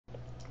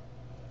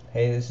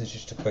Hey, this is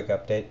just a quick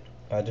update.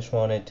 I just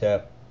wanted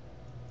to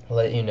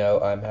let you know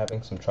I'm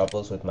having some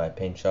troubles with my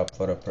PaintShop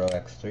Photo Pro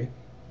X3.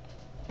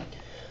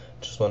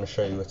 Just want to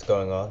show you what's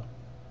going on.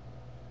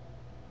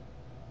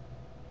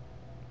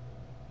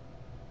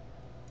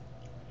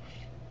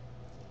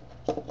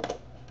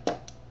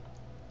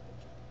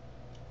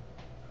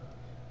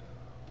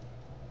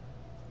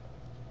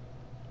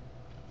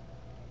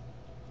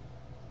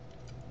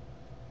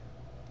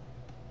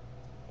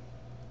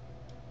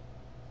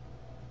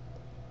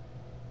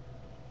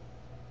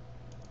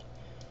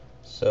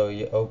 So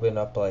you open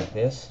up like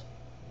this,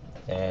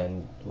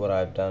 and what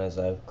I've done is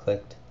I've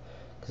clicked,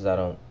 because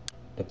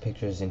the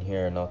pictures in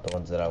here are not the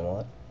ones that I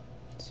want.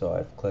 So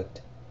I've clicked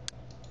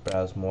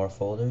Browse More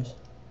Folders.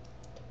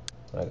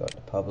 When I go to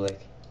Public,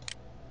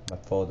 my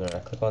folder, and I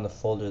click on the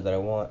folder that I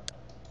want,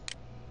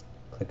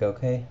 click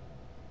OK.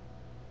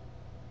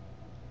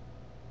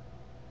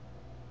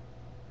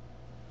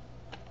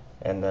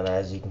 And then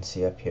as you can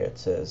see up here it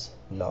says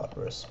not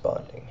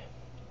responding.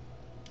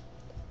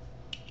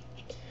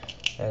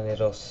 And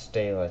it'll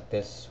stay like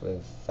this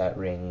with that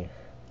ring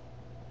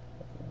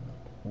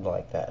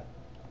like that.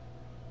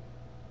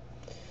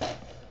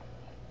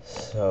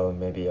 So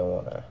maybe I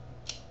want to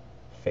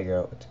figure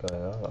out what's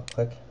going on. I'll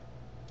click.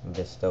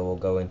 Vista will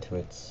go into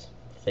its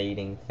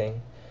fading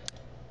thing,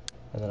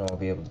 and then I won't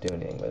be able to do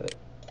anything with it.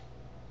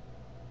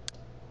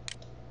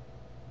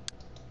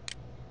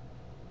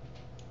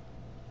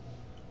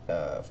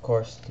 Of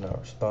course, it's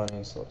not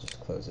responding, so I'll just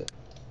close it.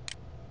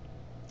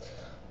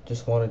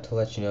 Just wanted to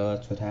let you know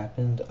that's what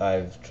happened.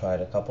 I've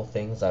tried a couple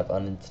things. I've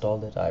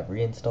uninstalled it, I've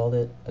reinstalled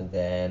it, and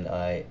then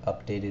I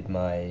updated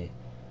my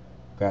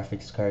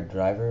graphics card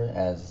driver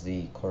as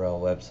the Corel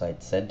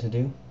website said to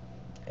do,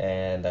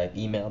 and I've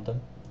emailed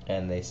them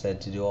and they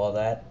said to do all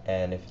that,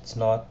 and if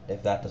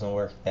that doesn't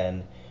work,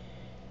 then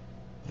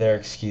their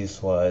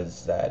excuse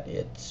was that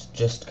it's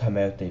just come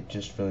out, they've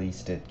just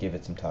released it, give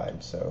it some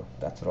time. So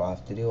that's what I'll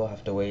have to do. I'll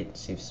have to wait and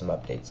see if some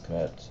updates come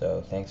out.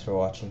 So thanks for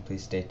watching,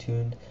 please stay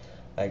tuned.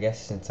 I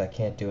guess since I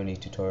can't do any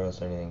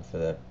tutorials or anything for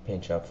the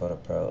PaintShop Photo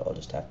Pro, I'll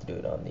just have to do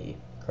it on the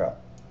Corel.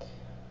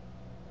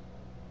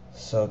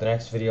 So the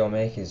next video I'll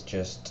make is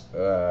just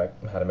how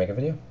to make a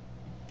video.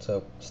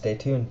 So stay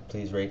tuned,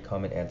 please rate,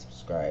 comment, and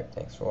subscribe.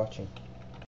 Thanks for watching.